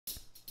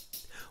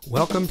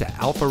Welcome to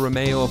Alfa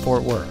Romeo of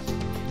Fort Worth,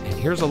 and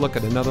here's a look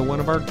at another one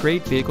of our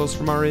great vehicles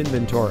from our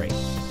inventory,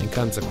 and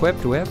comes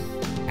equipped with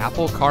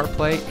Apple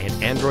CarPlay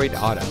and Android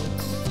Auto,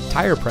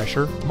 tire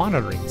pressure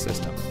monitoring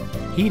system,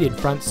 heated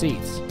front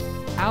seats,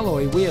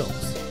 alloy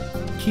wheels,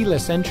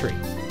 keyless entry,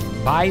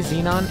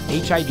 bi-xenon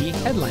HID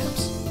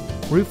headlamps,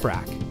 roof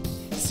rack,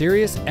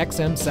 Sirius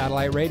XM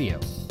satellite radio,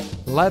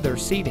 leather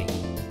seating,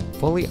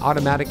 fully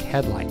automatic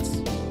headlights.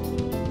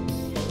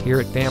 Here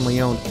at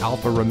family-owned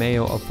Alfa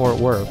Romeo of Fort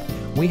Worth,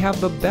 we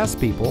have the best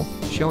people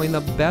showing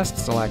the best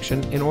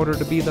selection in order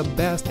to be the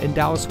best in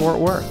Dallas-Fort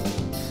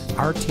Worth.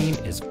 Our team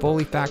is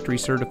fully factory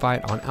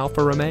certified on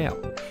Alfa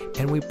Romeo,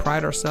 and we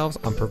pride ourselves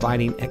on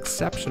providing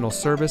exceptional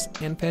service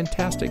and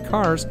fantastic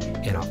cars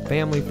in a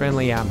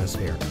family-friendly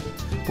atmosphere.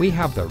 We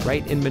have the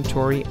right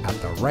inventory at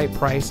the right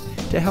price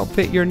to help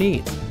fit your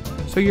needs,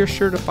 so you're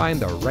sure to find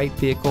the right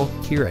vehicle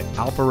here at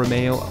Alfa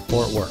Romeo of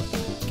Fort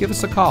Worth. Give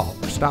us a call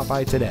or stop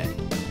by today.